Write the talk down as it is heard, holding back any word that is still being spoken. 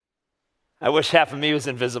I wish half of me was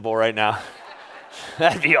invisible right now.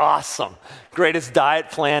 That'd be awesome. Greatest diet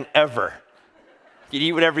plan ever. You'd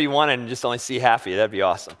eat whatever you wanted and just only see half of you. That'd be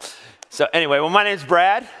awesome. So anyway, well, my name's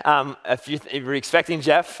Brad. If you're expecting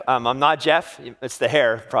Jeff, I'm not Jeff. It's the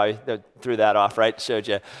hair, probably threw that off, right? Showed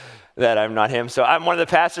you that I'm not him. So I'm one of the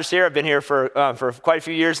pastors here. I've been here for quite a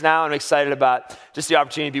few years now. I'm excited about just the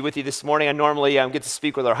opportunity to be with you this morning. I normally get to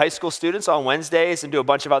speak with our high school students on Wednesdays and do a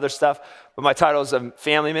bunch of other stuff. But my title is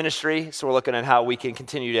Family Ministry, so we're looking at how we can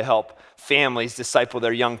continue to help families disciple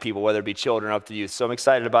their young people, whether it be children or up to youth. So I'm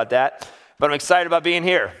excited about that. But I'm excited about being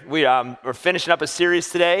here. We're finishing up a series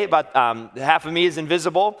today about Half of Me is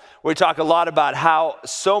Invisible, where we talk a lot about how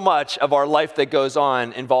so much of our life that goes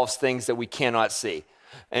on involves things that we cannot see.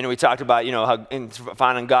 And we talked about, how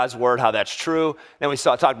finding God's word, how that's true. Then we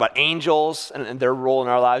talked about angels and their role in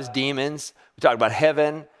our lives, demons. We talked about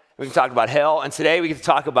heaven. We talked about hell. And today we get to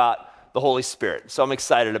talk about the Holy Spirit. So I'm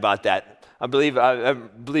excited about that. I believe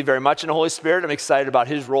very much in the Holy Spirit. I'm excited about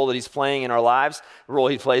his role that he's playing in our lives, the role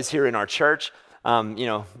he plays here in our church.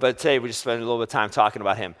 But today we just spend a little bit of time talking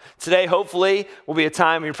about him. Today, hopefully, will be a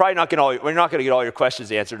time we're not going to get all your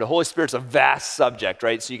questions answered. The Holy Spirit's a vast subject,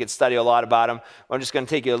 right? So you can study a lot about him. I'm just going to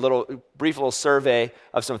take you a brief little survey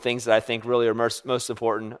of some things that I think really are most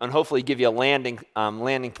important, and hopefully give you a landing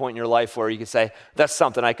point in your life where you can say, that's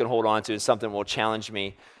something I can hold on to, and something that will challenge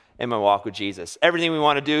me in my walk with Jesus. Everything we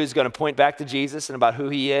want to do is going to point back to Jesus and about who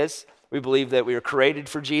he is. We believe that we were created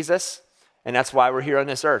for Jesus. And that's why we're here on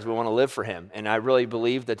this earth. We want to live for him. And I really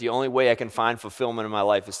believe that the only way I can find fulfillment in my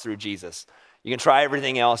life is through Jesus. You can try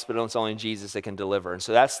everything else, but it's only Jesus that can deliver. And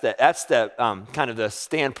so that's the kind of the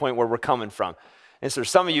standpoint where we're coming from. And so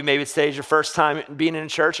some of you, maybe today's your first time being in a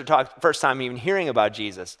church or first time even hearing about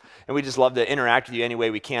Jesus. And we just love to interact with you any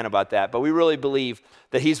way we can about that. But we really believe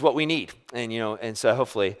that he's what we need. And so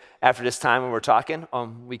hopefully after this time when we're talking,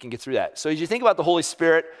 we can get through that. So as you think about the Holy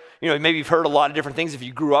Spirit, maybe you've heard a lot of different things. If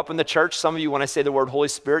you grew up in the church, some of you, when I say the word Holy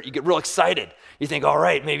Spirit, you get real excited. You think, all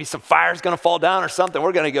right, maybe some fire's going to fall down or something.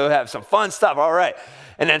 We're going to go have some fun stuff. All right.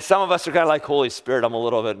 And then some of us are kind of like, Holy Spirit, I'm a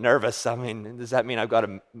little bit nervous. I mean, does that mean I've got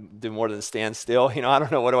to do more than stand still? I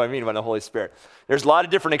don't know. What do I mean by the Holy Spirit? There's a lot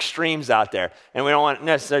of different extremes out there. And we don't want to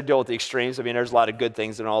necessarily deal with the extremes. I mean, there's a lot of good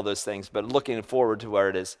things and all those things. But looking forward to where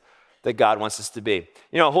it is that God wants us to be.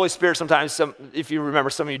 Holy Spirit, sometimes, if you remember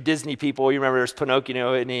some of you Disney people, you remember there's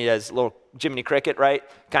Pinocchio, and he has little Jiminy Cricket, right?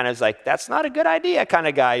 Kind of is like, that's not a good idea kind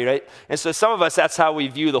of guy, right? And so some of us, that's how we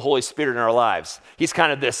view the Holy Spirit in our lives. He's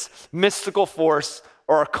kind of this mystical force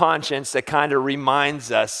or a conscience that kind of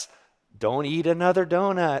reminds us, don't eat another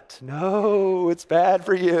donut. No, it's bad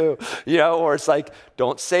for you. Or it's like,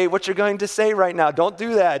 don't say what you're going to say right now. Don't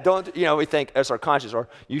do that. We think as our conscience, or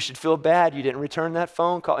you should feel bad you didn't return that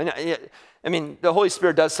phone call. I mean, the Holy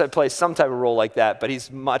Spirit does play some type of role like that, but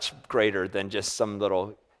he's much greater than just some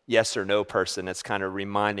little yes or no person that's kind of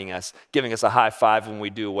reminding us, giving us a high five when we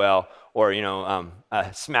do well, or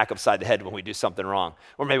a smack upside the head when we do something wrong.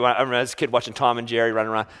 Or maybe I remember as a kid watching Tom and Jerry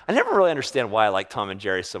running around. I never really understand why I like Tom and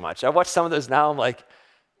Jerry so much. I watch some of those now, I'm like,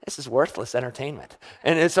 this is worthless entertainment.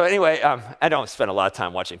 And so anyway, I don't spend a lot of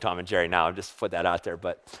time watching Tom and Jerry now. I'm just put that out there.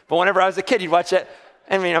 But whenever I was a kid, you'd watch it.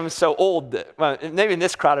 I mean, I'm so old. Maybe in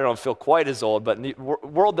this crowd I don't feel quite as old, but in the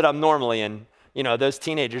world that I'm normally in, those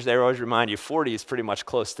teenagers, they always remind you 40 is pretty much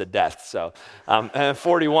close to death. So I'm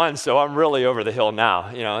 41, so I'm really over the hill now.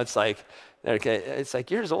 It's like, okay, it's like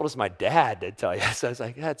you're as old as my dad, they tell you. So it's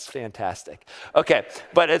like, that's fantastic. Okay,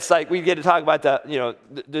 but it's like we get to talk about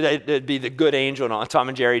there'd be the good angel, and on Tom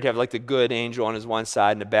and Jerry, you'd have like the good angel on his one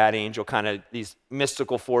side and the bad angel, kind of these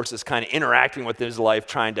mystical forces kind of interacting with his life,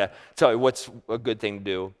 trying to tell you what's a good thing to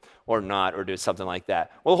do or not, or do something like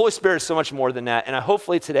that. Well, the Holy Spirit is so much more than that, and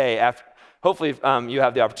hopefully today, Hopefully you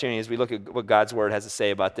have the opportunity as we look at what God's word has to say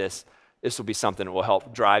about this. This will be something that will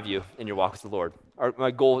help drive you in your walk with the Lord. My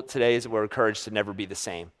goal today is that we're encouraged to never be the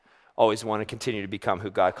same. Always want to continue to become who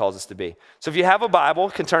God calls us to be. So if you have a Bible, you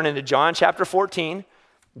can turn into John chapter 14.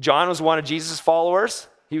 John was one of Jesus' followers.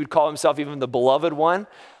 He would call himself even the beloved one.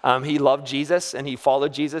 He loved Jesus and he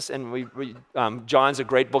followed Jesus. And John's a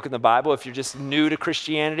great book in the Bible. If you're just new to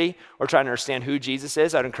Christianity or trying to understand who Jesus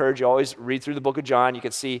is, I'd encourage you always read through the book of John. You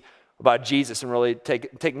can see about Jesus and really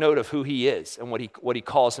take note of who he is and what he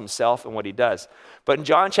calls himself and what he does. But in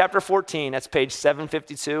John chapter 14, that's page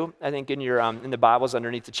 752, I think in the Bibles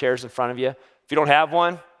underneath the chairs in front of you. If you don't have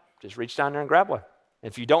one, just reach down there and grab one.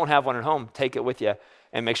 If you don't have one at home, take it with you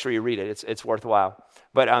and make sure you read it. It's worthwhile.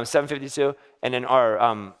 But 752, and then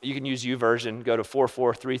you can use YouVersion, go to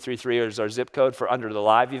 44333 as our zip code for under the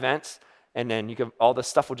live events, and then all the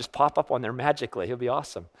stuff will just pop up on there magically. It'll be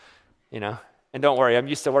awesome, And don't worry, I'm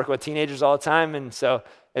used to working with teenagers all the time, and so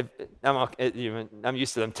I'm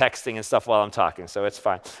used to them texting and stuff while I'm talking, so it's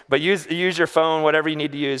fine. But use your phone, whatever you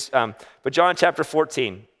need to use. But John chapter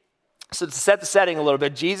 14. So to set the setting a little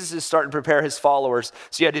bit, Jesus is starting to prepare his followers.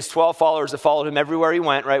 So he had his 12 followers that followed him everywhere he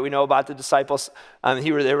went, right? We know about the disciples.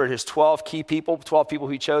 They were his 12 key people, 12 people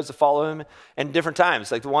who he chose to follow him in different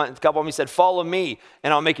times. Like a couple of them, he said, follow me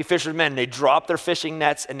and I'll make you fishers of men. And they dropped their fishing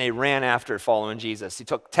nets and they ran after following Jesus. He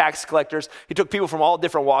took tax collectors. He took people from all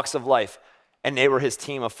different walks of life. And they were his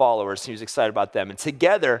team of followers. He was excited about them. And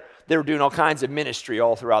together, they were doing all kinds of ministry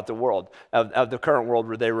all throughout the world, of the current world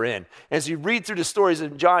where they were in. And as you read through the stories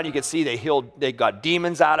of John, you can see they got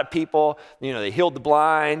demons out of people. They healed the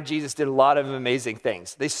blind. Jesus did a lot of amazing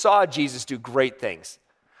things. They saw Jesus do great things.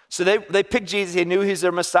 So they picked Jesus. They knew he's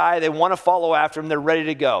their Messiah. They want to follow after him. They're ready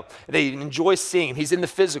to go. They enjoy seeing him. He's in the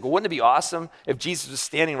physical. Wouldn't it be awesome if Jesus was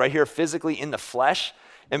standing right here physically in the flesh?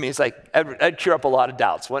 I mean, it's like, that'd cure up a lot of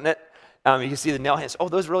doubts, wouldn't it? You can see the nail hands. Oh,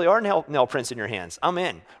 those really are nail prints in your hands. I'm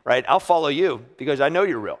in, right? I'll follow you because I know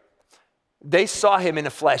you're real. They saw him in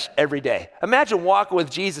the flesh every day. Imagine walking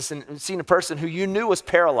with Jesus and seeing a person who you knew was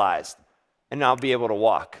paralyzed and now be able to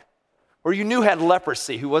walk. Or you knew had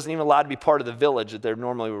leprosy, who wasn't even allowed to be part of the village that they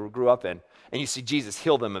normally grew up in. And you see Jesus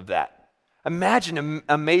heal them of that. Imagine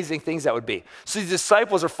amazing things that would be. So the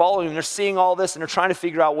disciples are following him. They're seeing all this, and they're trying to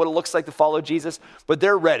figure out what it looks like to follow Jesus, but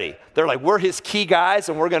they're ready. They're like, we're his key guys,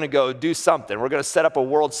 and we're going to go do something. We're going to set up a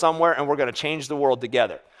world somewhere, and we're going to change the world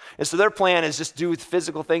together. And so their plan is just do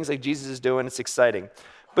physical things like Jesus is doing. It's exciting.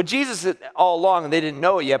 But Jesus, all along, and they didn't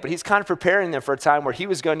know it yet, but he's kind of preparing them for a time where he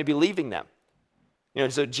was going to be leaving them.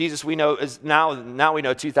 So Jesus, we know, is now we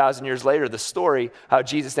know 2,000 years later, the story, how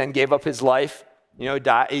Jesus then gave up his life. He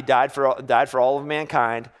died for all of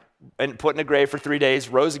mankind and put in a grave for 3 days,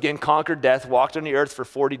 rose again, conquered death, walked on the earth for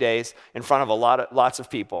 40 days in front of lots of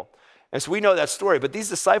people. And so we know that story, but these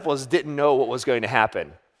disciples didn't know what was going to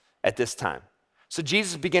happen at this time. So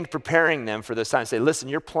Jesus began preparing them for this time, say, listen,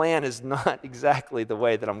 your plan is not exactly the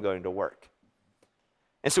way that I'm going to work.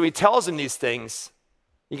 And so he tells them these things.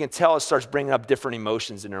 You can tell it starts bringing up different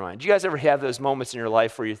emotions in their mind. Do you guys ever have those moments in your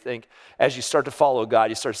life where you think, as you start to follow God,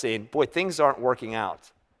 you start saying, boy, things aren't working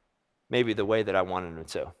out maybe the way that I wanted them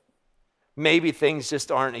to. Maybe things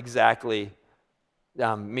just aren't exactly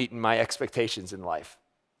meeting my expectations in life.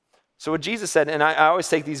 So what Jesus said, and I always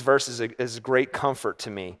take these verses as great comfort to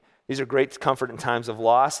me. These are great comfort in times of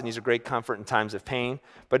loss, and these are great comfort in times of pain.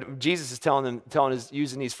 But Jesus is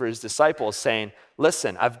using these for his disciples, saying,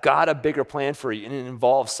 listen, I've got a bigger plan for you, and it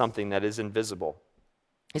involves something that is invisible.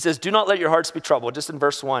 He says, do not let your hearts be troubled. Just in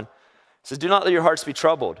verse 1, he says, do not let your hearts be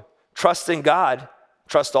troubled. Trust in God,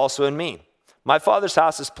 trust also in me. My Father's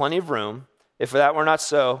house has plenty of room. If that were not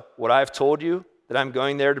so, would I have told you that I'm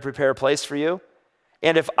going there to prepare a place for you?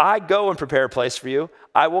 And if I go and prepare a place for you,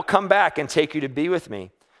 I will come back and take you to be with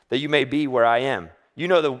me, that you may be where I am. You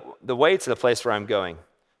know the way to the place where I'm going.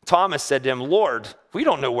 Thomas said to him, Lord, we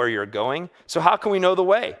don't know where you're going, so how can we know the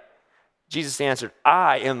way? Jesus answered,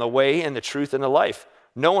 I am the way and the truth and the life.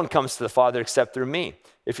 No one comes to the Father except through me.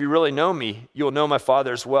 If you really know me, you will know my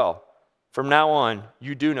Father as well. From now on,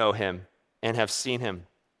 you do know him and have seen him.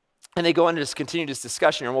 And they go into continue this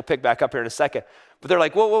discussion, and we'll pick back up here in a second. But they're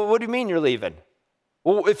like, well, what do you mean you're leaving?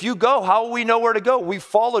 Well, if you go, how will we know where to go? We've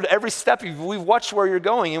followed every step. We've watched where you're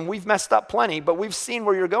going, and we've messed up plenty, but we've seen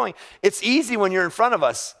where you're going. It's easy when you're in front of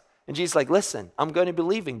us. And Jesus is like, listen, I'm going to be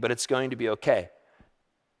leaving, but it's going to be okay.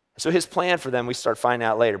 So his plan for them, we start finding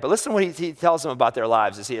out later. But listen to what he tells them about their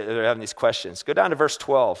lives as they're having these questions. Go down to verse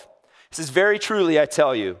 12. He says, very truly I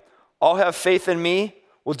tell you, all who have faith in me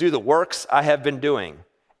will do the works I have been doing,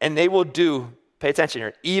 and they will do, pay attention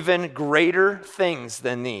here, even greater things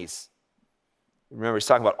than these. Remember, he's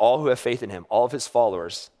talking about all who have faith in him, all of his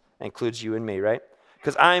followers. That includes you and me, right?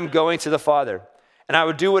 Because I am going to the Father, and I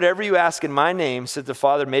will do whatever you ask in my name, so that the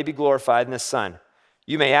Father may be glorified in the Son.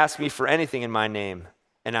 You may ask me for anything in my name,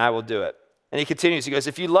 and I will do it. And he continues, he goes,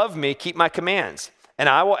 if you love me, keep my commands, and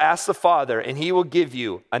I will ask the Father, and he will give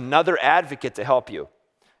you another advocate to help you.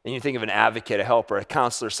 And you think of an advocate, a helper, a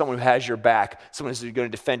counselor, someone who has your back, someone who's going to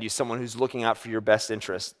defend you, someone who's looking out for your best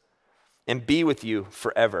interest, and be with you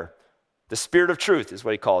forever. The Spirit of truth is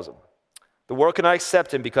what he calls him. The world cannot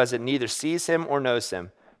accept him because it neither sees him or knows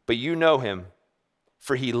him, but you know him,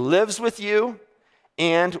 for he lives with you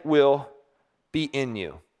and will be in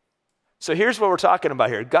you. So here's what we're talking about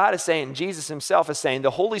here. God is saying, Jesus himself is saying,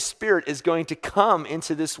 the Holy Spirit is going to come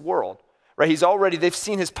into this world. Right? They've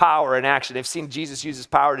seen his power in action. They've seen Jesus use his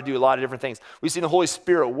power to do a lot of different things. We've seen the Holy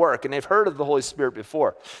Spirit work, and they've heard of the Holy Spirit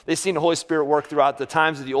before. They've seen the Holy Spirit work throughout the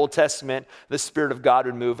times of the Old Testament. The Spirit of God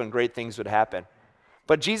would move and great things would happen.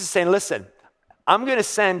 But Jesus is saying, listen, I'm going to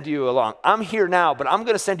send you along. I'm here now, but I'm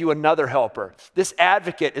going to send you another helper. This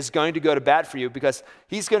advocate is going to go to bat for you because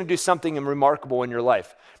he's going to do something remarkable in your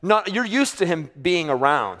life. You're used to him being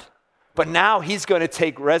around, but now he's going to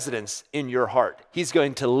take residence in your heart. He's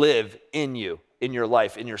going to live in you, in your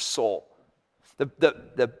life, in your soul.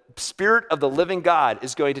 The Spirit of the living God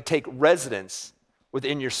is going to take residence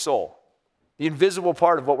within your soul. The invisible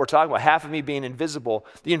part of what we're talking about, half of me being invisible,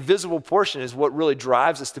 the invisible portion is what really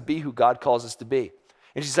drives us to be who God calls us to be.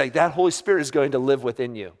 And she's like, that Holy Spirit is going to live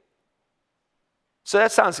within you. So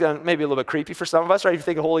that sounds maybe a little bit creepy for some of us, right? You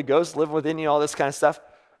think the Holy Ghost live within you, all this kind of stuff.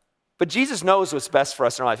 But Jesus knows what's best for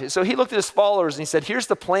us in our life. So he looked at his followers and he said, here's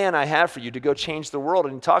the plan I have for you to go change the world.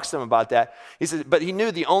 And he talks to them about that. He said, but he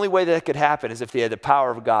knew the only way that could happen is if they had the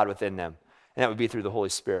power of God within them. And that would be through the Holy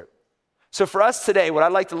Spirit. So for us today, what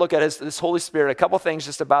I'd like to look at is this Holy Spirit, a couple things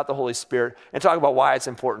just about the Holy Spirit, and talk about why it's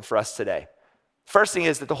important for us today. First thing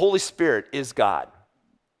is that the Holy Spirit is God.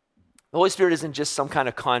 The Holy Spirit isn't just some kind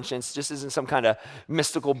of conscience, just isn't some kind of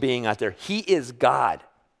mystical being out there. He is God.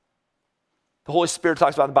 The Holy Spirit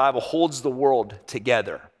talks about in the Bible, holds the world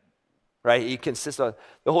together, right? He consists of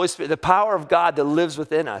the Holy Spirit, the power of God that lives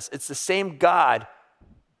within us. It's the same God,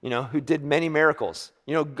 who did many miracles.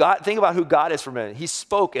 God, think about who God is for a minute. He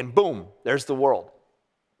spoke and boom, there's the world.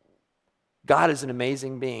 God is an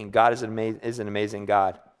amazing being. God is an amazing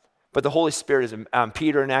God. But the Holy Spirit is,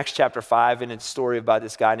 Peter in Acts chapter 5, and it's a story about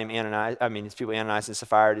this guy named Ananias. These people, Ananias and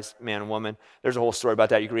Sapphira, this man and woman. There's a whole story about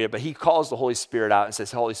that. You can read it. But he calls the Holy Spirit out and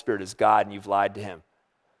says, the Holy Spirit is God, and you've lied to him.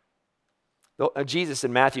 Jesus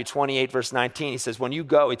in Matthew 28, verse 19, he says, when you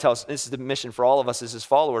go, he tells, this is the mission for all of us as his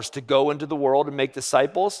followers, to go into the world and make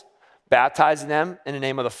disciples, baptizing them in the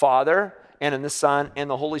name of the Father and in the Son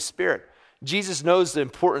and the Holy Spirit. Jesus knows the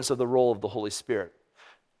importance of the role of the Holy Spirit.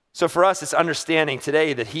 So for us, it's understanding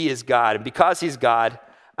today that he is God. And because he's God,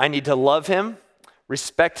 I need to love him,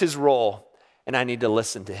 respect his role, and I need to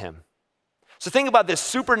listen to him. So think about this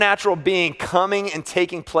supernatural being coming and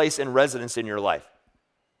taking place in residence in your life.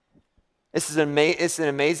 It's an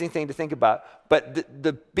amazing thing to think about. But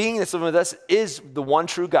the being that's living with us is the one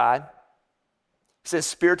true God. He says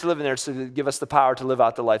Spirit to live in there to give us the power to live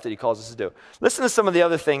out the life that he calls us to do. Listen to some of the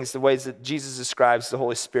other things, the ways that Jesus describes the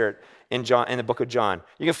Holy Spirit in the book of John.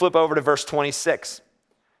 You can flip over to verse 26.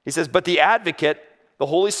 He says, but the advocate, the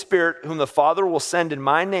Holy Spirit, whom the Father will send in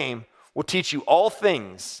my name, will teach you all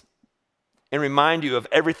things and remind you of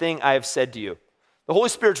everything I have said to you. The Holy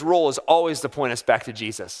Spirit's role is always to point us back to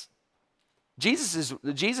Jesus. Jesus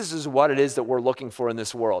is what it is that we're looking for in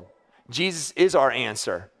this world. Jesus is our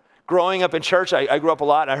answer. Growing up in church, I grew up a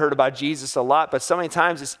lot and I heard about Jesus a lot, but so many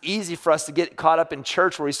times it's easy for us to get caught up in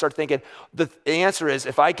church where we start thinking the answer is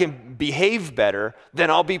if I can behave better, then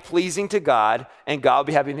I'll be pleasing to God and God will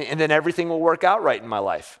be happy and then everything will work out right in my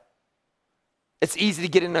life. It's easy to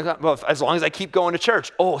get in, as long as I keep going to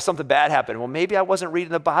church. Oh, something bad happened. Well, maybe I wasn't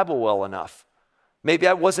reading the Bible well enough. Maybe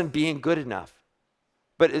I wasn't being good enough.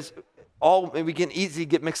 But we can easily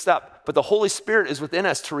get mixed up. But the Holy Spirit is within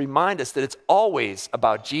us to remind us that it's always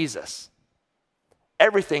about Jesus.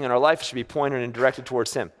 Everything in our life should be pointed and directed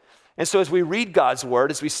towards him. And so as we read God's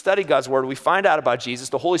word, as we study God's word, we find out about Jesus.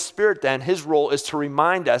 The Holy Spirit then, his role is to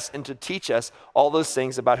remind us and to teach us all those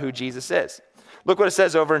things about who Jesus is. Look what it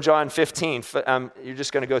says over in John 15. You're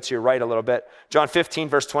just going to go to your right a little bit. John 15,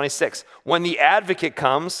 verse 26. When the advocate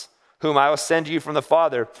comes, whom I will send to you from the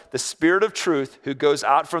Father, the Spirit of truth who goes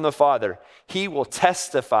out from the Father, he will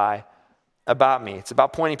testify about me. It's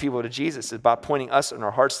about pointing people to Jesus. It's about pointing us in our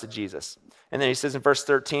hearts to Jesus. And then he says in verse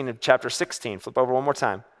 13 of chapter 16, flip over one more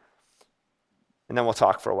time, and then we'll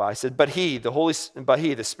talk for a while. He said, but he,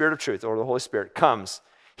 the Spirit of truth, or the Holy Spirit, comes.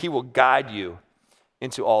 He will guide you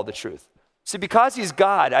into all the truth. See, because he's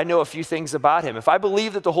God, I know a few things about him. If I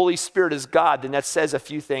believe that the Holy Spirit is God, then that says a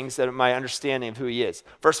few things that my understanding of who he is.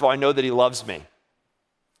 First of all, I know that he loves me.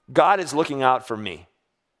 God is looking out for me.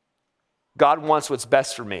 God wants what's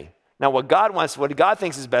best for me. Now, what God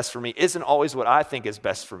thinks is best for me isn't always what I think is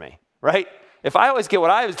best for me, right? If I always get what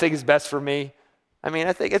I think is best for me,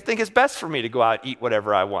 I think it's best for me to go out and eat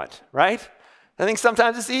whatever I want, right? I think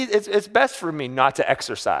sometimes it's best for me not to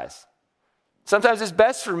exercise. Sometimes it's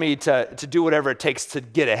best for me to do whatever it takes to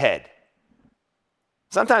get ahead.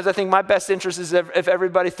 Sometimes I think my best interest is if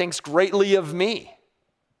everybody thinks greatly of me,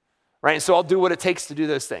 right? And so I'll do what it takes to do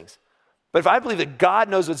those things. But if I believe that God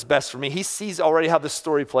knows what's best for me, he sees already how the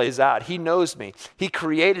story plays out. He knows me. He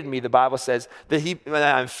created me, the Bible says, that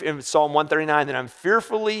in Psalm 139, that I'm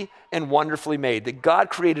fearfully and wonderfully made, that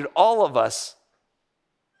God created all of us.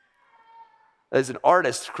 As an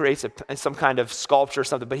artist creates some kind of sculpture or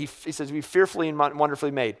something, but he says, we fearfully and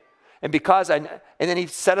wonderfully made. And then he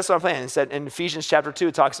set us on a plan and said in Ephesians chapter 2,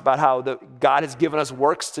 it talks about how God has given us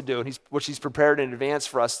works to do, and which he's prepared in advance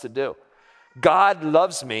for us to do. God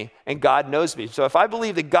loves me and God knows me. So if I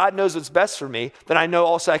believe that God knows what's best for me, then I know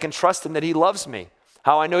also I can trust him that he loves me.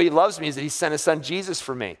 How I know he loves me is that he sent his son Jesus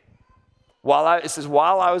for me. It says,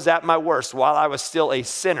 while I was at my worst, while I was still a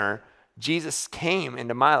sinner, Jesus came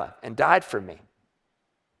into my life and died for me.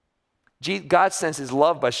 God sends his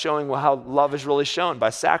love by showing how love is really shown, by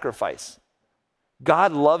sacrifice.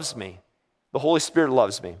 God loves me. The Holy Spirit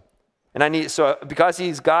loves me. And because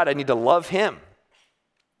he's God, I need to love him.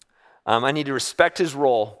 I need to respect his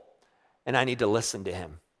role, and I need to listen to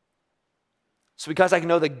him. So because I can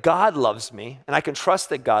know that God loves me, and I can trust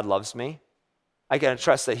that God loves me, I can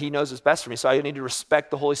trust that he knows what's best for me. So I need to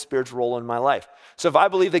respect the Holy Spirit's role in my life. So if I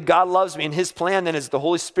believe that God loves me and his plan then is the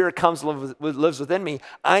Holy Spirit comes and lives within me,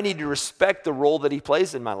 I need to respect the role that he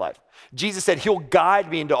plays in my life. Jesus said he'll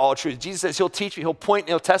guide me into all truth. Jesus says he'll teach me, he'll point, and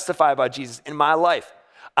he'll testify about Jesus in my life.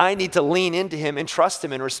 I need to lean into him and trust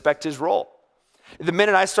him and respect his role. The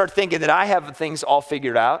minute I start thinking that I have things all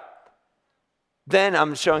figured out, then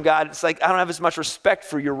I'm showing God, it's like I don't have as much respect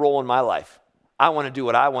for your role in my life. I want to do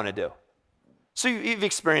what I want to do. So you've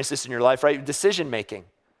experienced this in your life, right? Decision making.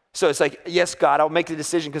 So it's like, yes, God, I'll make the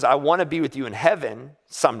decision because I want to be with you in heaven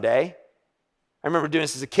someday. I remember doing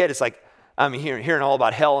this as a kid. It's like, I'm hearing all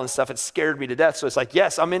about hell and stuff. It scared me to death. So it's like,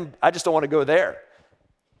 yes, I'm in. I just don't want to go there.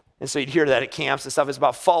 And so you'd hear that at camps and stuff. It's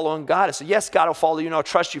about following God. So yes, God will follow you and I'll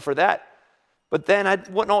trust you for that. But then I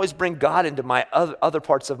wouldn't always bring God into my other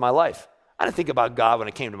parts of my life. I didn't think about God when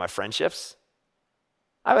it came to my friendships.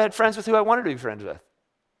 I had friends with who I wanted to be friends with.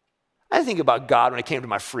 I didn't think about God when it came to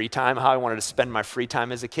my free time, how I wanted to spend my free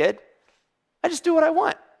time as a kid. I just do what I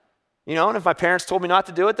want. And if my parents told me not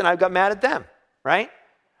to do it, then I got mad at them, right?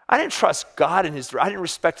 I didn't trust God I didn't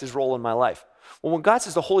respect his role in my life. Well, when God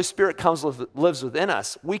says the Holy Spirit comes, lives within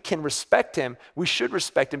us, we can respect him. We should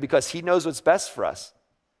respect him because he knows what's best for us.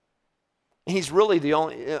 And he's really the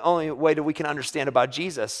only way that we can understand about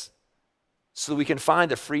Jesus so that we can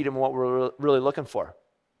find the freedom and what we're really looking for.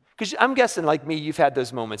 Because I'm guessing, like me, you've had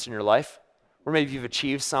those moments in your life where maybe you've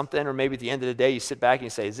achieved something, or maybe at the end of the day, you sit back and you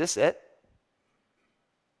say, is this it?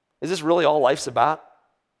 Is this really all life's about?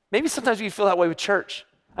 Maybe sometimes you feel that way with church.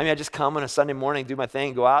 I just come on a Sunday morning, do my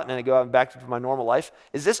thing, go out, and then I go out and back to my normal life.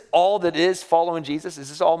 Is this all that is following Jesus? Is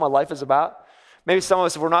this all my life is about? Maybe some of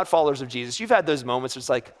us, if we're not followers of Jesus, you've had those moments where it's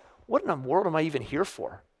like, what in the world am I even here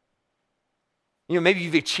for? Maybe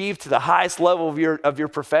you've achieved to the highest level of your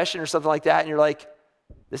profession or something like that, and you're like,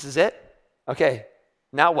 this is it? Okay,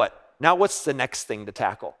 now what? Now what's the next thing to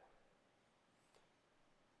tackle?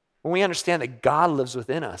 When we understand that God lives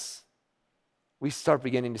within us, we start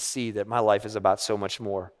beginning to see that my life is about so much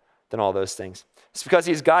more than all those things. It's because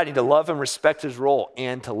he's God. I need to love him, respect his role,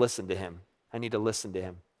 and to listen to him. I need to listen to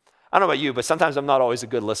him. I don't know about you, but sometimes I'm not always a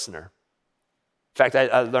good listener. In fact,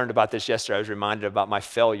 I learned about this yesterday. I was reminded about my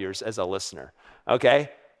failures as a listener, okay?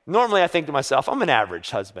 Normally, I think to myself, I'm an average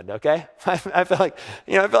husband, okay? I feel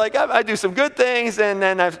like I do some good things, and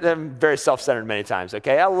then I'm very self-centered many times,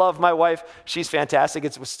 okay? I love my wife. She's fantastic.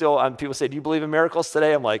 It's still, people say, do you believe in miracles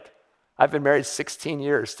today? I'm like, I've been married 16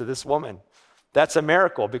 years to this woman. That's a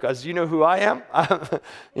miracle because you know who I am?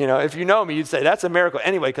 If you know me, you'd say, that's a miracle.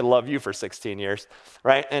 Anybody could love you for 16 years,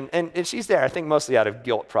 right? And she's there, I think mostly out of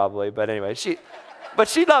guilt probably, but anyway, she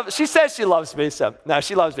says she loves me, so no,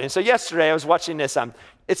 she loves me. And so yesterday I was watching this,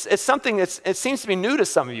 it's something it seems to be new to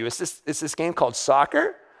some of you. It's this game called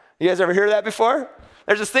soccer. You guys ever hear of that before?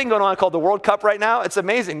 There's this thing going on called the World Cup right now. It's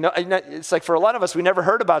amazing. It's like for a lot of us, we never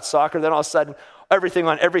heard about soccer. Then all of a sudden, everything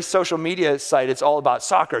on every social media site, it's all about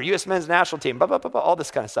soccer, U.S. men's national team, blah, blah, blah, blah, all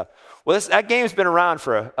this kind of stuff. Well, that game's been around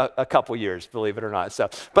for a couple years, believe it or not.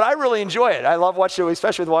 But I really enjoy it. I love watching it,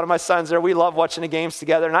 especially with one of my sons there. We love watching the games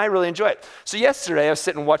together, and I really enjoy it. So yesterday, I was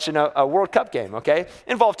sitting watching a World Cup game, okay?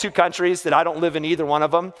 Involved two countries that I don't live in either one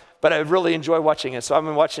of them, but I really enjoy watching it. So I've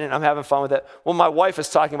been watching it, and I'm having fun with it. Well, my wife is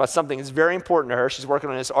talking about something that's very important to her. She's working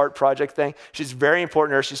on this art project thing. She's very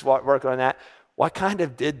important to her. She's working on that. Well, I kind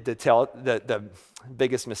of did the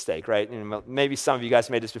biggest mistake, right? And maybe some of you guys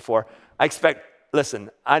made this before. Listen,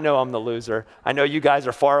 I know I'm the loser. I know you guys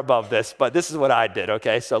are far above this, but this is what I did,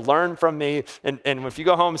 okay? So learn from me, and if you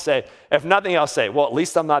go home and say, if nothing else, say, well, at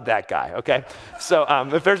least I'm not that guy, okay? So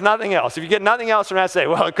if there's nothing else, if you get nothing else from that, say,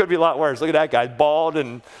 well, it could be a lot worse. Look at that guy, bald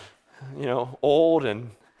and, old and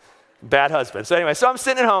bad husband. So anyway, so I'm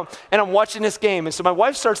sitting at home, and I'm watching this game, and so my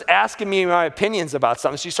wife starts asking me my opinions about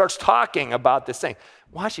something. She starts talking about this thing.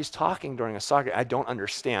 Why she's talking during a soccer game, I don't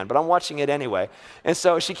understand, but I'm watching it anyway. And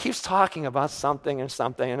so she keeps talking about something,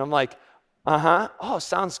 and I'm like, oh,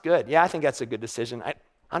 sounds good. Yeah, I think that's a good decision.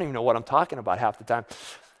 I don't even know what I'm talking about half the time.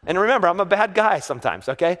 And remember, I'm a bad guy sometimes,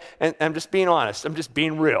 okay? And I'm just being honest. I'm just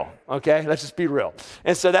being real, okay? Let's just be real.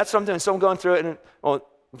 And so that's something, so I'm going through it, and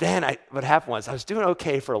then what happened was I was doing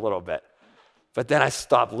okay for a little bit, but then I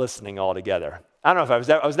stopped listening altogether. I don't know if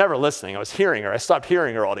I was never listening. I was hearing her. I stopped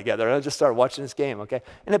hearing her altogether, and I just started watching this game, okay?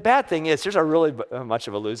 And the bad thing is, here's how really much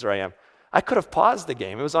of a loser I am. I could have paused the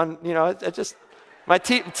game. It was on, it just, my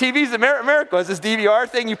TV's America is this DVR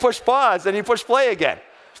thing. You push pause, and you push play again.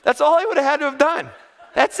 That's all I would have had to have done.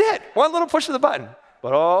 That's it. One little push of the button.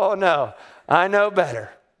 But oh no, I know better.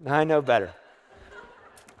 I know better.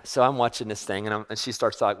 So I'm watching this thing, and she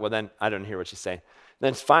starts talking. Well, then I don't hear what she's saying.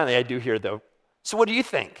 Then finally I do hear, though, so what do you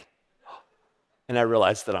think? And I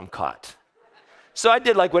realized that I'm caught. So I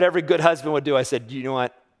did like what every good husband would do. I said, you know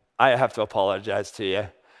what? I have to apologize to you.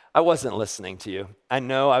 I wasn't listening to you. I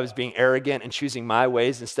know I was being arrogant and choosing my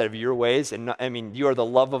ways instead of your ways. And you are the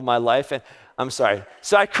love of my life, and I'm sorry.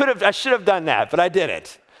 So I should have done that, but I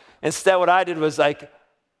didn't. Instead, what I did was like,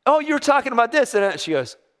 oh, you were talking about this. And she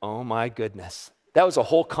goes, oh my goodness. That was a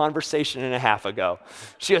whole conversation and a half ago.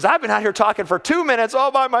 She goes, I've been out here talking for 2 minutes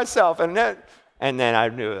all by myself. And then I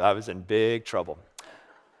knew I was in big trouble.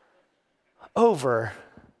 Over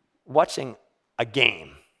watching a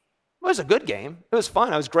game. It was a good game. It was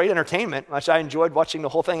fun. It was great entertainment, which I enjoyed watching the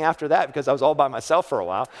whole thing after that because I was all by myself for a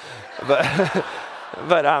while.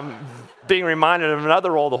 But being reminded of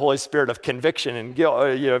another role, the Holy Spirit of conviction and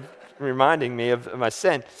guilt, reminding me of my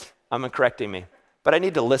sin, correcting me. But I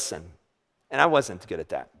need to listen, and I wasn't good at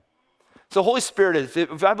that. So Holy Spirit,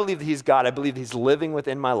 if I believe that he's God, I believe he's living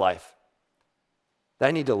within my life, that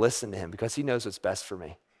I need to listen to him because he knows what's best for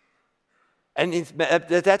me. And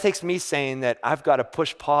that takes me saying that I've got to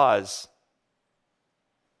push pause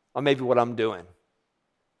on maybe what I'm doing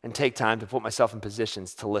and take time to put myself in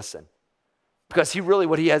positions to listen. Because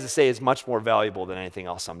what he has to say is much more valuable than anything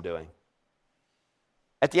else I'm doing.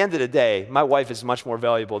 At the end of the day, my wife is much more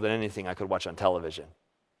valuable than anything I could watch on television.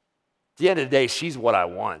 At the end of the day, she's what I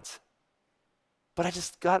want. But I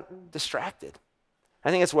just got distracted. I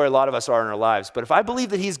think that's where a lot of us are in our lives. But if I believe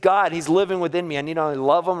that he's God, he's living within me, I need to only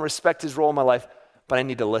love him, respect his role in my life, but I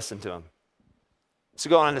need to listen to him. So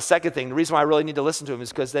going on to the second thing, the reason why I really need to listen to him is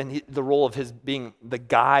because then the role of his being the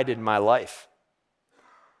guide in my life.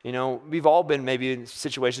 We've all been maybe in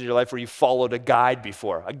situations in your life where you followed a guide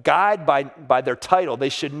before. A guide, by their title, they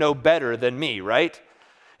should know better than me, right?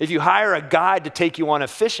 If you hire a guide to take you on a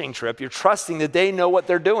fishing trip, you're trusting that they know what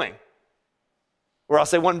they're doing. Or else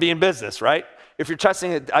they wouldn't be in business, right? If you're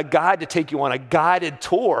trusting a guide to take you on a guided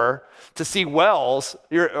tour to see whales,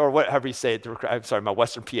 or whatever you say it, I'm sorry, my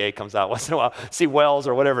Western PA comes out once in a while, see whales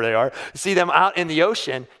or whatever they are, see them out in the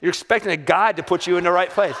ocean, you're expecting a guide to put you in the right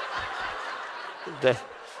place.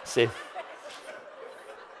 See?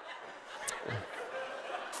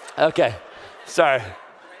 Okay, sorry.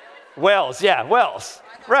 Whales, yeah, whales.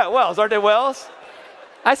 Right, whales, aren't they whales?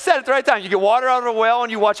 I said it the right time. You get water out of a whale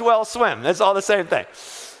and you watch whales swim. That's all the same thing.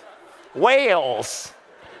 Whales.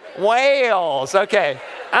 Okay.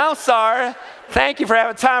 I'm sorry. Thank you for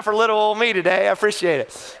having time for little old me today. I appreciate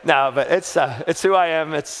it. No, but it's who I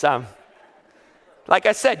am. It's like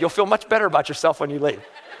I said, you'll feel much better about yourself when you leave.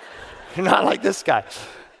 You're not like this guy,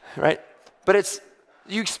 right? But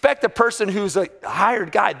you expect a person who's a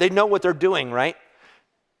hired guide. They know what they're doing, right?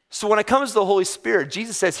 So when it comes to the Holy Spirit,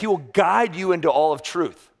 Jesus says he will guide you into all of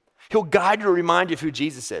truth. He'll guide you to remind you of who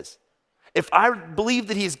Jesus is. If I believe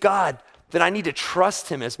that he's God, then I need to trust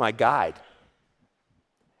him as my guide.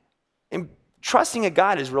 And trusting a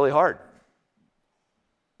God is really hard.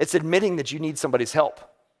 It's admitting that you need somebody's help.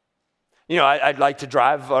 I'd like to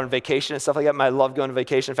drive on vacation and stuff like that. I love going to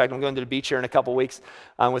vacation. In fact, I'm going to the beach here in a couple weeks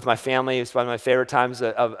with my family. It's one of my favorite times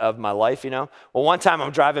of my life, Well, one time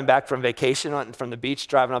I'm driving back from vacation from the beach,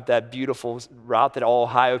 driving up that beautiful route that all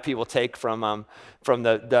Ohio people take from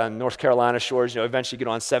the North Carolina shores. Eventually you get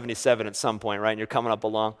on 77 at some point, right? And you're coming up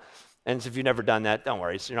along. And if you've never done that, don't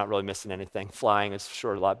worry. You're not really missing anything. Flying is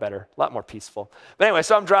sure a lot better, a lot more peaceful. But anyway,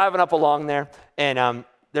 so I'm driving up along there, and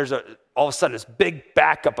there's all of a sudden this big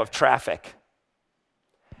backup of traffic.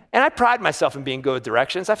 And I pride myself in being good with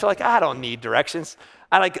directions. I feel like I don't need directions.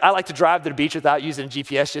 I like to drive to the beach without using a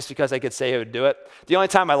GPS just because I could say I would do it. The only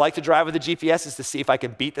time I like to drive with a GPS is to see if I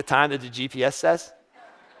can beat the time that the GPS says.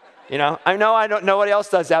 I know nobody else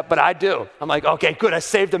does that, but I do. I'm like, okay, good. I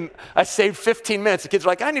saved 15 minutes. The kids are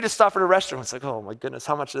like, I need to stop at a restaurant. It's like, oh my goodness,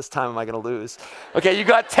 how much of this time am I going to lose? Okay, you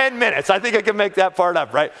got 10 minutes. I think I can make that part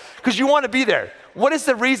up, right? Because you want to be there. What is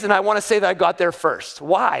the reason I want to say that I got there first?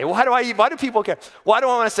 Why? Why do people care? Why do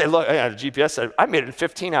I want to say, look, the GPS said I made it in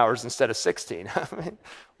 15 hours instead of 16?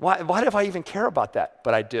 Why do I even care about that?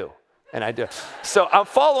 But I do. And I do. So I'm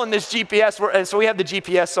following this GPS, and so we have the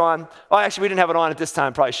GPS on. Well, actually, we didn't have it on at this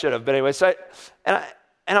time. Probably should have. But anyway,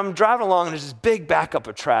 I'm driving along, and there's this big backup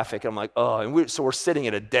of traffic. And I'm like, oh, and so we're sitting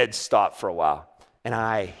at a dead stop for a while. And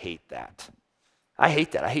I hate that. I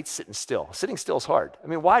hate sitting still. Sitting still is hard. I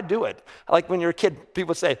mean, why do it? Like when you're a kid,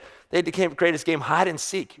 people say they create this game, hide and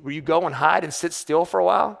seek, where you go and hide and sit still for a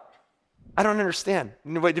while. I don't understand.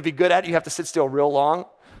 To be good at it, you have to sit still real long.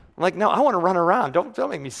 I'm like, no, I want to run around. Don't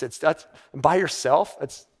make me sit still. By yourself,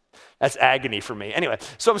 that's agony for me. Anyway,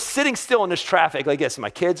 so I'm sitting still in this traffic like this.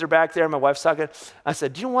 My kids are back there. My wife's talking. I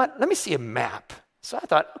said, do you know what? Let me see a map. So I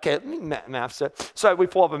thought, okay, let me map. So we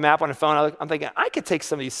pull up a map on the phone. I'm thinking, I could take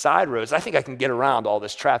some of these side roads. I think I can get around all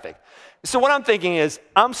this traffic. So what I'm thinking is,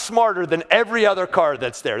 I'm smarter than every other car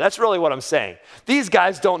that's there. That's really what I'm saying. These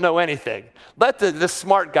guys don't know anything. Let the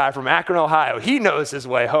smart guy from Akron, Ohio, he knows his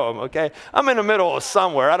way home, okay? I'm in the middle of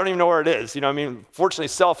somewhere. I don't even know where it is. You know what I mean? Fortunately,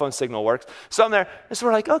 cell phone signal works. So I'm there, and so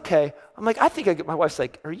we're like, okay. I'm like, I think I get, my wife's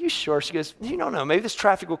like, are you sure? She goes, you don't know. Maybe this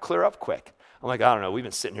traffic will clear up quick. I'm like, I don't know. We've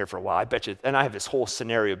been sitting here for a while. I bet you. And I have this whole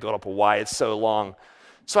scenario built up of why it's so long.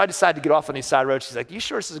 So I decided to get off on these side roads. She's like, you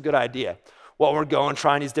sure this is a good idea? Well, we're going,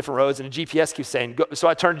 trying these different roads, and the GPS keeps saying, go. So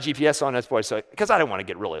I turned the GPS on this boy, because I didn't want to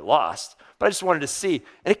get really lost. But I just wanted to see.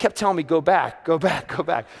 And it kept telling me, go back, go back, go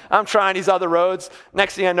back. I'm trying these other roads.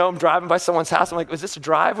 Next thing I know, I'm driving by someone's house. I'm like, is this a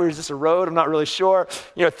driveway or is this a road? I'm not really sure.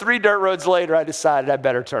 3 dirt roads later, I decided I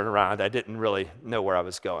better turn around. I didn't really know where I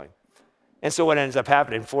was going. And so what ends up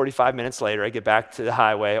happening, 45 minutes later, I get back to the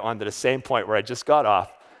highway onto the same point where I just got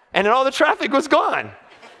off, and then all the traffic was gone.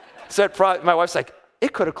 So my wife's like,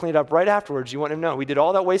 it could have cleaned up right afterwards. You wouldn't have known. We did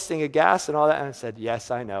all that wasting of gas and all that. And I said, yes,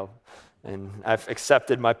 I know. And I've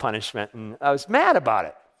accepted my punishment, and I was mad about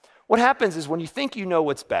it. What happens is when you think you know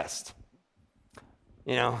what's best,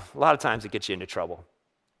 a lot of times it gets you into trouble.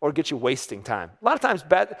 Or get you wasting time. A lot of times,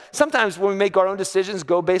 sometimes when we make our own decisions,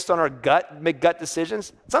 go based on our gut, make gut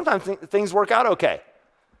decisions, sometimes things work out okay.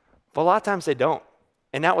 But a lot of times they don't.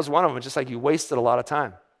 And that was one of them, just like you wasted a lot of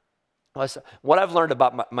time. What I've learned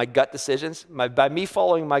about my gut decisions, by me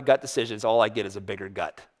following my gut decisions, all I get is a bigger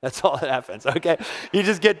gut. That's all that happens, okay? You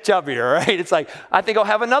just get chubbier, right? It's like, I think I'll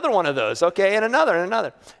have another one of those, okay, and another.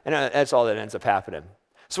 And that's all that ends up happening.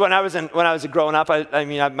 So when I was growing up, I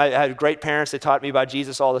had great parents. They taught me about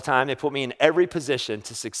Jesus all the time. They put me in every position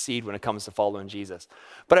to succeed when it comes to following Jesus.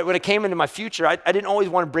 But when it came into my future, I didn't always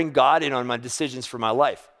want to bring God in on my decisions for my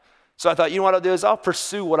life. So I thought, what I'll do is I'll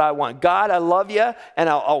pursue what I want. God, I love you, and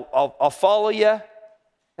I'll follow you,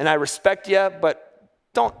 and I respect you, but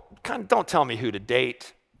don't tell me who to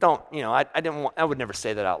date. I would never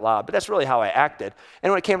say that out loud, but that's really how I acted.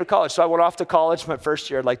 And when it came to college, so I went off to college. My first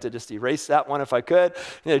year, I'd like to just erase that one if I could.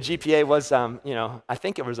 GPA was, I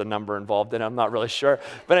think it was a number involved in it. I'm not really sure.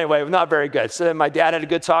 But anyway, not very good. So then my dad had a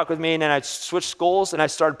good talk with me, and then I switched schools, and I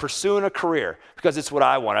started pursuing a career because it's what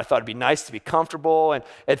I want. I thought it'd be nice to be comfortable, and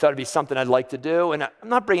I thought it'd be something I'd like to do. And I'm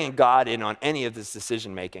not bringing God in on any of this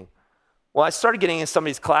decision making. Well, I started getting in some of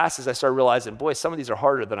these classes. I started realizing, boy, some of these are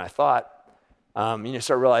harder than I thought.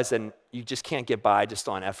 Start realizing you just can't get by just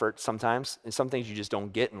on effort sometimes, and some things you just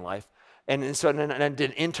don't get in life. And so then I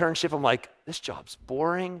did an internship. I'm like, this job's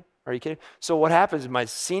boring. Are you kidding? So what happens in my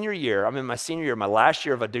senior year, my last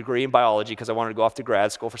year of a degree in biology because I wanted to go off to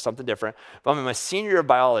grad school for something different. But I'm in my senior year of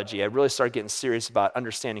biology. I really started getting serious about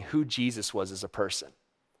understanding who Jesus was as a person.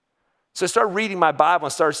 So I started reading my Bible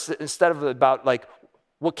and instead of about like,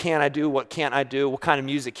 what can I do? What can't I do? What kind of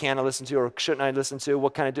music can I listen to or shouldn't I listen to?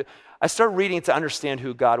 What can I do? I started reading to understand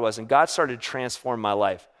who God was, and God started to transform my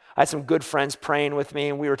life. I had some good friends praying with me,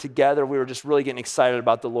 and we were together. We were just really getting excited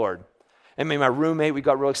about the Lord. And me and my roommate, we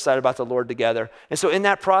got real excited about the Lord together. And so in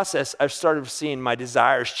that process, I started seeing my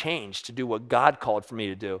desires change to do what God called for me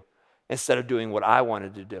to do instead of doing what I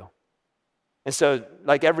wanted to do. And so,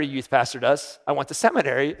 like every youth pastor does, I went to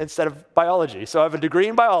seminary instead of biology. So I have a degree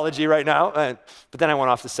in biology right now, but then I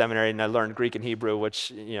went off to seminary and I learned Greek and Hebrew,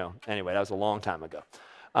 which, anyway, that was a long time ago,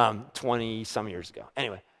 20-some years ago.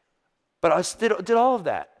 Anyway, but I did all of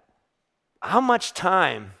that. How much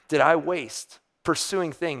time did I waste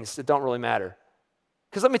pursuing things that don't really matter?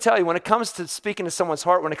 Because let me tell you, when it comes to speaking to someone's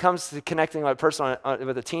heart, when it comes to connecting with a person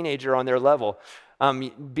with a teenager on their level,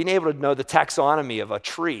 being able to know the taxonomy of a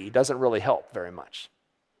tree doesn't really help very much.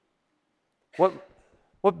 What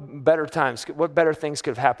better things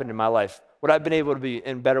could have happened in my life? Would I have been able to be,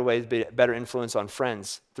 in better ways, be a better influence on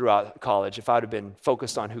friends throughout college if I would have been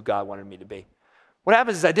focused on who God wanted me to be? What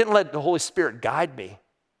happens is I didn't let the Holy Spirit guide me.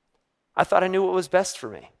 I thought I knew what was best for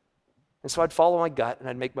me. And so I'd follow my gut and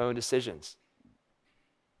I'd make my own decisions.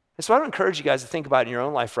 And so I would encourage you guys to think about it in your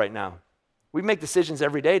own life right now. We make decisions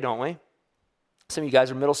every day, don't we? Some of you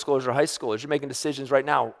guys are middle schoolers or high schoolers. You're making decisions right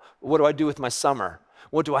now. What do I do with my summer?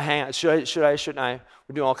 What do I hang? Shouldn't I?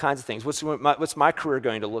 We're doing all kinds of things. What's my career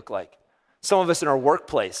going to look like? Some of us in our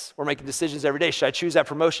workplace, we're making decisions every day. Should I choose that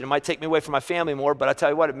promotion? It might take me away from my family more, but I tell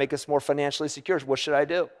you what, it makes us more financially secure. What should I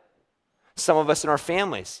do? Some of us in our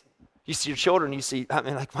families, you see your children,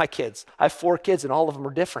 like my kids. I have 4 kids and all of them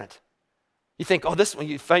are different. You think, this one,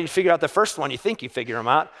 you figure out the first one, you think you figure them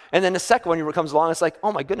out. And then the second one comes along, it's like,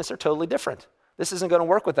 oh my goodness, they're totally different. This isn't going to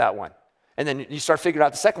work with that one. And then you start figuring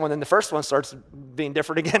out the second one, then the first one starts being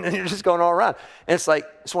different again, and you're just going all around. And it's like,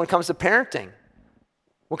 so when it comes to parenting,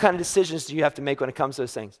 what kind of decisions do you have to make when it comes to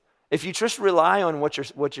those things? If you just rely on what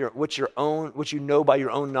you know by your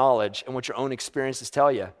own knowledge and what your own experiences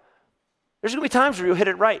tell you, there's going to be times where you'll hit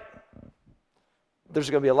it right. There's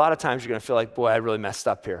going to be a lot of times you're going to feel like, boy, I really messed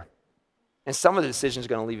up here. And some of the decisions are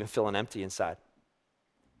going to leave you feeling empty inside.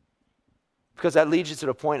 Because that leads you to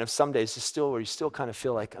the point of some days where you still kind of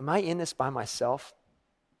feel like, am I in this by myself?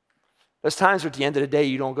 There's times where at the end of the day,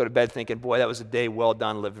 you don't go to bed thinking, boy, that was a day well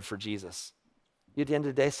done living for Jesus. You're at the end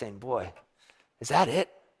of the day saying, boy, is that it?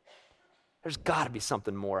 There's got to be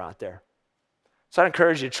something more out there. So I'd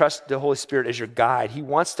encourage you to trust the Holy Spirit as your guide. He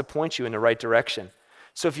wants to point you in the right direction.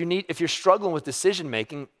 So if you're struggling with decision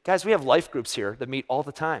making, guys, we have life groups here that meet all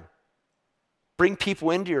the time. Bring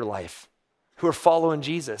people into your life who are following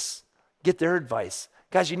Jesus. Get their advice.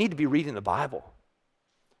 Guys, you need to be reading the Bible.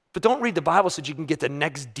 But don't read the Bible so that you can get the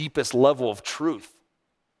next deepest level of truth.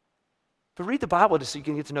 But read the Bible just so you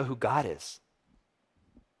can get to know who God is.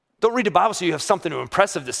 Don't read the Bible so you have something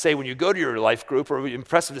impressive to say when you go to your life group, or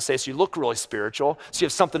impressive to say so you look really spiritual, so you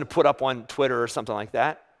have something to put up on Twitter or something like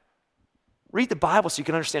that. Read the Bible so you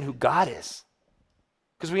can understand who God is.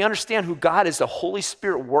 Because we understand who God is, the Holy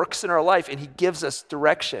Spirit works in our life and he gives us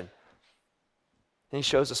direction. And he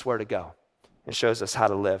shows us where to go and shows us how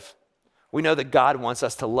to live. We know that God wants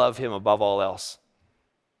us to love him above all else.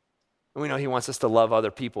 And we know he wants us to love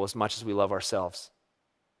other people as much as we love ourselves.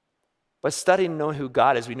 By studying and knowing who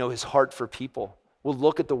God is, we know his heart for people. We'll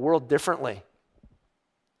look at the world differently.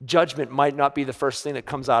 Judgment might not be the first thing that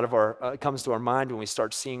comes to our mind when we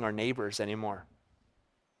start seeing our neighbors anymore.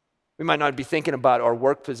 We might not be thinking about our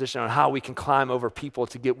work position on how we can climb over people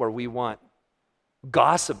to get where we want.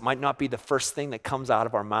 Gossip might not be the first thing that comes out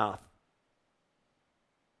of our mouth.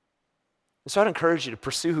 And so I'd encourage you to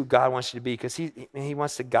pursue who God wants you to be, because he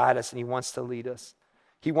wants to guide us and he wants to lead us.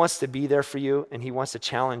 He wants to be there for you and he wants to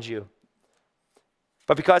challenge you.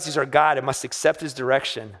 But because he's our God, I must accept his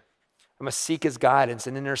direction. I must seek his guidance.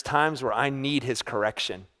 And then there's times where I need his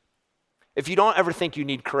correction. If you don't ever think you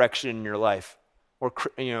need correction in your life or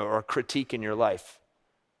critique in your life,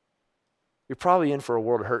 you're probably in for a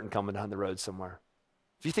world of hurt and coming down the road somewhere.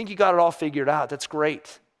 If you think you got it all figured out, that's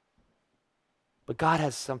great. But God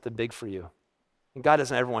has something big for you. And God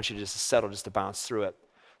doesn't ever want you to just settle, just to bounce through it.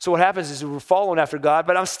 So what happens is we're following after God,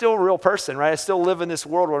 but I'm still a real person, right? I still live in this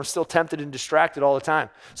world where I'm still tempted and distracted all the time.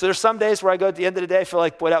 So there's some days where I go at the end of the day, I feel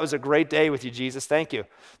like, boy, that was a great day with you, Jesus. Thank you.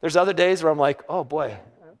 There's other days where I'm like, oh boy,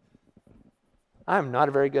 I'm not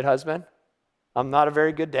a very good husband. I'm not a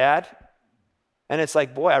very good dad. And it's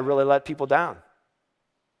like, boy, I really let people down.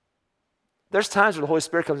 There's times where the Holy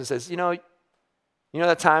Spirit comes and says, you know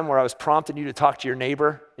that time where I was prompting you to talk to your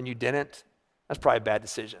neighbor and you didn't? That's probably a bad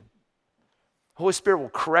decision. The Holy Spirit will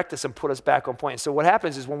correct us and put us back on point. So what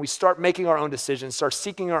happens is when we start making our own decisions, start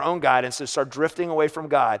seeking our own guidance, and start drifting away from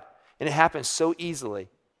God, and it happens so easily,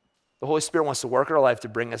 the Holy Spirit wants to work in our life to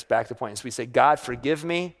bring us back to the point. So we say, God, forgive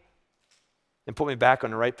me and put me back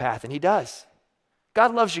on the right path. And he does.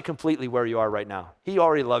 God loves you completely where you are right now. He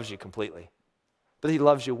already loves you completely. But he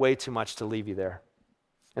loves you way too much to leave you there.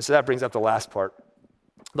 And so that brings up the last part.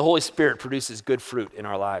 The Holy Spirit produces good fruit in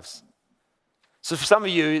our lives. So for some of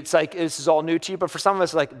you, it's like this is all new to you, but for some of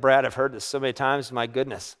us, like, Brad, I've heard this so many times, my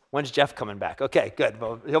goodness, when's Jeff coming back? Okay, good,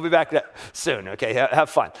 well, he'll be back soon, okay, have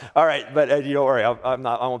fun. All right, but you don't worry, I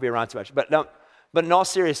won't be around too much. But in all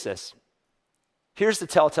seriousness, here's the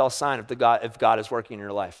telltale sign if God is working in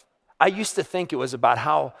your life. I used to think it was about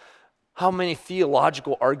how many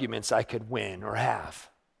theological arguments I could win or have,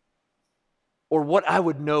 or what I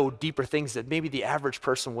would know deeper things that maybe the average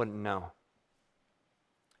person wouldn't know.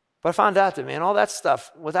 But I found out that, man, all that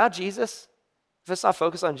stuff, without Jesus, if it's not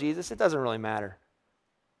focused on Jesus, it doesn't really matter.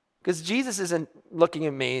 Because Jesus isn't looking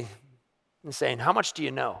at me and saying, how much do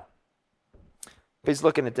you know? But he's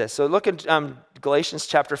looking at this. So look at Galatians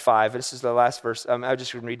chapter 5. This is the last verse. I'm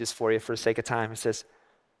just going to read this for you for the sake of time. It says,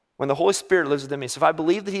 when the Holy Spirit lives within me, so if I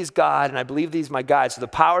believe that he's God and I believe that he's my guide, so the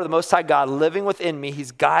power of the Most High God living within me,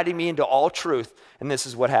 he's guiding me into all truth, and this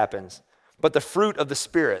is what happens. But the fruit of the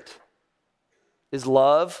Spirit is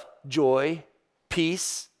love, joy,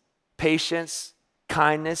 peace, patience,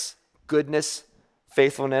 kindness, goodness,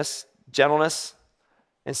 faithfulness, gentleness,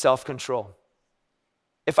 and self-control.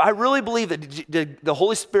 If I really believe that the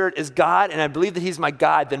Holy Spirit is God and I believe that he's my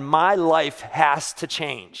guide, then my life has to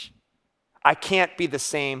change. I can't be the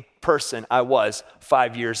same person I was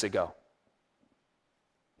 5 years ago.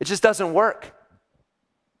 It just doesn't work.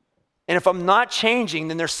 And if I'm not changing,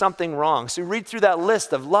 then there's something wrong. So read through that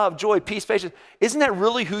list of love, joy, peace, patience. Isn't that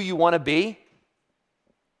really who you want to be?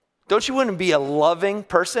 Don't you want to be a loving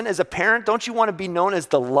person? As a parent, don't you want to be known as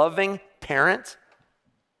the loving parent?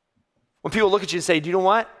 When people look at you and say, do you know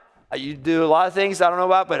what? You do a lot of things I don't know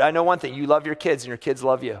about, but I know one thing. You love your kids and your kids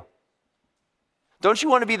love you. Don't you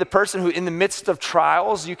want to be the person who in the midst of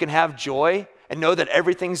trials, you can have joy and know that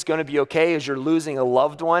everything's going to be okay as you're losing a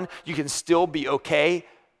loved one? You can still be okay.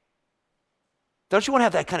 Don't you want to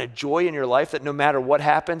have that kind of joy in your life that no matter what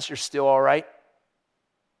happens, you're still all right?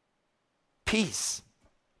 Peace.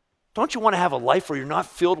 Don't you want to have a life where you're not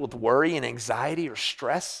filled with worry and anxiety or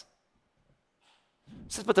stress?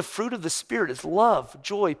 It says, but the fruit of the Spirit is love,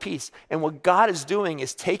 joy, peace. And what God is doing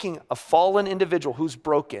is taking a fallen individual who's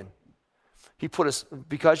broken.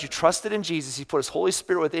 Because you trusted in Jesus, he put his Holy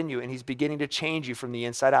Spirit within you, and he's beginning to change you from the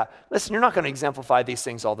inside out. Listen, you're not going to exemplify these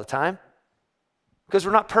things all the time because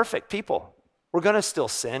we're not perfect people. We're going to still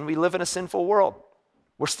sin. We live in a sinful world.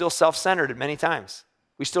 We're still self-centered at many times.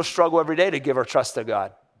 We still struggle every day to give our trust to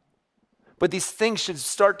God. But these things should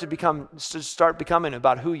start becoming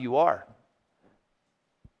about who you are.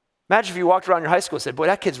 Imagine if you walked around your high school and said, boy,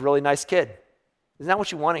 that kid's a really nice kid. Isn't that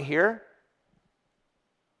what you want to hear?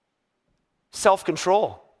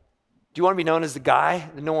 Self-control. Do you want to be known as the guy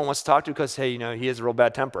that no one wants to talk to because, hey, he has a real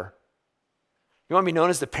bad temper? You want to be known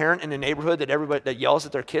as the parent in the neighborhood that yells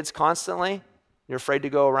at their kids constantly? You're afraid to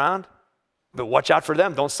go around? But watch out for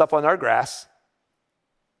them. Don't step on their grass.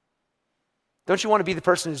 Don't you want to be the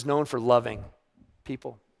person who's known for loving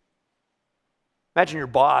people? Imagine your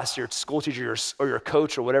boss, your school teacher, or your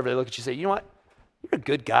coach or whatever, they look at you and say, you know what? You're a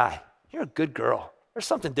good guy. You're a good girl. There's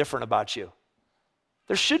something different about you.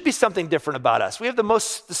 There should be something different about us. We have the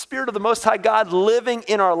Spirit of the Most High God living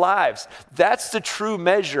in our lives. That's the true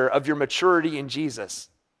measure of your maturity in Jesus.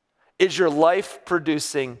 Is your life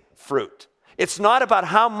producing fruit? It's not about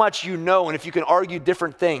how much you know and if you can argue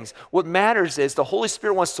different things. What matters is the Holy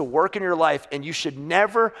Spirit wants to work in your life, and you should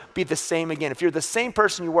never be the same again. If you're the same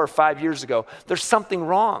person you were 5 years ago, there's something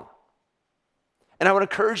wrong. And I would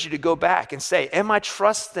encourage you to go back and say, am I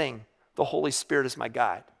trusting the Holy Spirit as my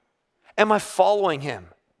guide? Am I following him?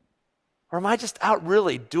 Or am I just out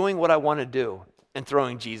really doing what I want to do and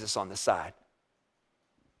throwing Jesus on the side?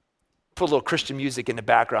 Put a little Christian music in the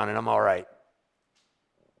background and I'm all right.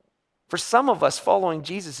 For some of us, following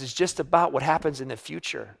Jesus is just about what happens in the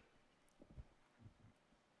future.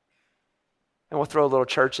 And we'll throw a little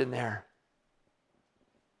church in there.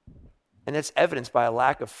 And it's evidenced by a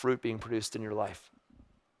lack of fruit being produced in your life.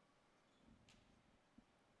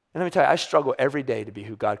 And let me tell you, I struggle every day to be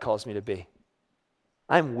who God calls me to be.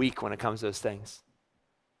 I'm weak when it comes to those things.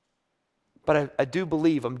 But I do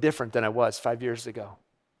believe I'm different than I was 5 years ago.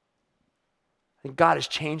 I think God is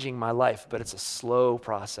changing my life, but it's a slow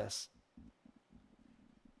process.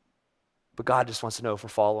 But God just wants to know if we're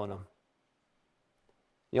following him.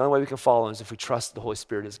 The only way we can follow him is if we trust the Holy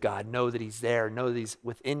Spirit as God, know that he's there, know that he's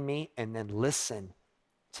within me, and then listen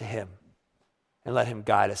to him and let him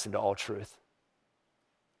guide us into all truth.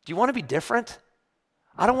 Do you want to be different?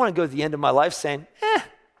 I don't want to go to the end of my life saying,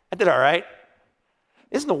 I did all right.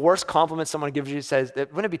 Isn't the worst compliment someone gives you says,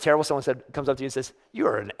 wouldn't it be terrible if someone comes up to you and says, you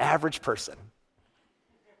are an average person.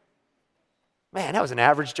 Man, that was an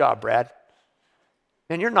average job, Brad.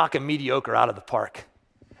 Man, you're knocking mediocre out of the park.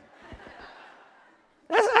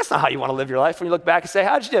 That's not how you want to live your life. When you look back and say,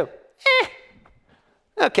 how'd you do?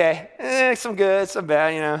 Okay, some good, some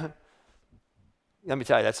bad, Let me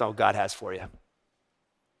tell you, that's not what God has for you.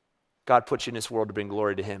 God put you in this world to bring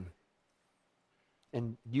glory to him.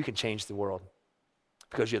 And you can change the world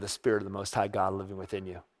because you have the Spirit of the Most High God living within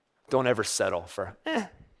you. Don't ever settle for,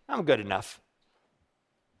 I'm good enough.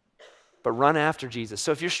 But run after Jesus.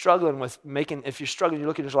 So if you're struggling, you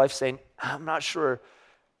look at your life saying, I'm not sure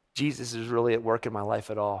Jesus is really at work in my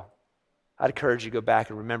life at all. I'd encourage you to go back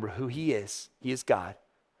and remember who he is. He is God.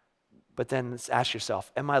 But then let's ask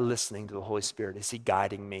yourself, am I listening to the Holy Spirit? Is he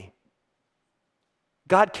guiding me?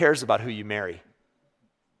 God cares about who you marry.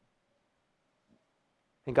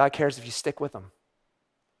 And God cares if you stick with him.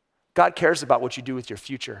 God cares about what you do with your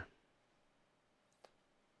future.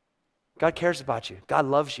 God cares about you. God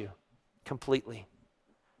loves you completely.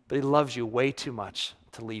 But he loves you way too much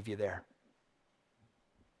to leave you there.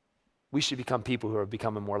 We should become people who are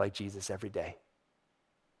becoming more like Jesus every day.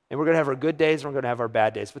 And we're going to have our good days and we're going to have our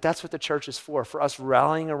bad days. But that's what the church is for us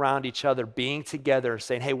rallying around each other, being together,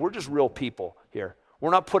 saying, hey, we're just real people here.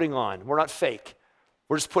 We're not putting on. We're not fake.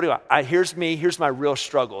 We're just putting on. Here's me. Here's my real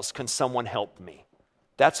struggles. Can someone help me?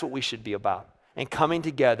 That's what we should be about. And coming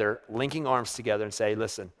together, linking arms together and say,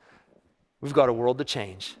 listen, we've got a world to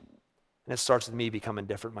change. And it starts with me becoming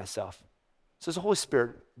different myself. So is the Holy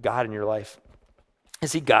Spirit God in your life?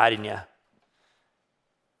 Is he guiding you?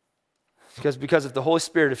 Because if the Holy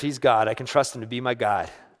Spirit, if he's God, I can trust him to be my guide,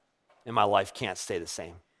 and my life can't stay the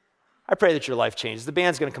same. I pray that your life changes. The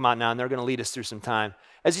band's going to come out now, and they're going to lead us through some time.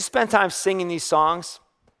 As you spend time singing these songs,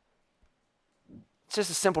 it's just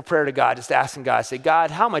a simple prayer to God, just asking God, say,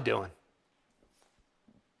 God, how am I doing?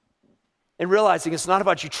 And realizing it's not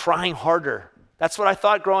about you trying harder. That's what I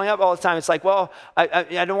thought growing up all the time. It's like, well,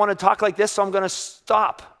 I don't want to talk like this, so I'm going to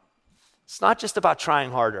stop. It's not just about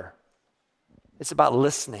trying harder. It's about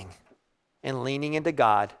listening and leaning into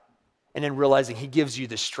God, and then realizing he gives you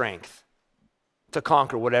the strength to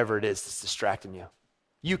conquer whatever it is that's distracting you.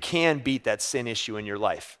 You can beat that sin issue in your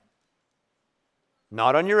life.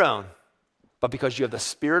 Not on your own, but because you have the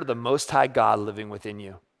Spirit of the Most High God living within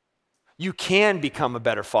you. You can become a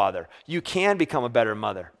better father. You can become a better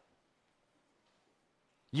mother.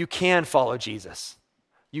 You can follow Jesus.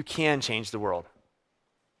 You can change the world.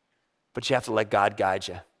 But you have to let God guide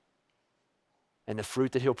you. And the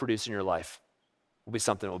fruit that he'll produce in your life will be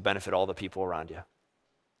something that will benefit all the people around you.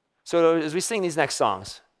 So as we sing these next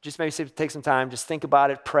songs, just maybe take some time, just think about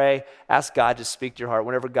it, pray, ask God to speak to your heart.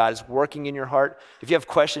 Whenever God is working in your heart, if you have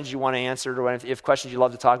questions you want to answer, or if you have questions you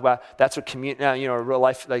love to talk about, that's what real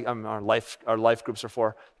life, our life groups are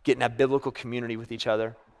for. Getting that biblical community with each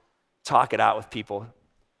other, talk it out with people.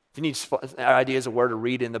 If you need ideas of where to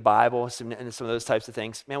read in the Bible and some of those types of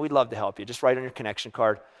things, man, we'd love to help you. Just write on your connection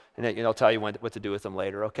card, and I'll tell you what to do with them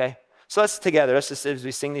later, okay? So let's together, as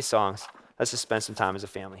we sing these songs, let's just spend some time as a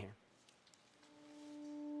family here.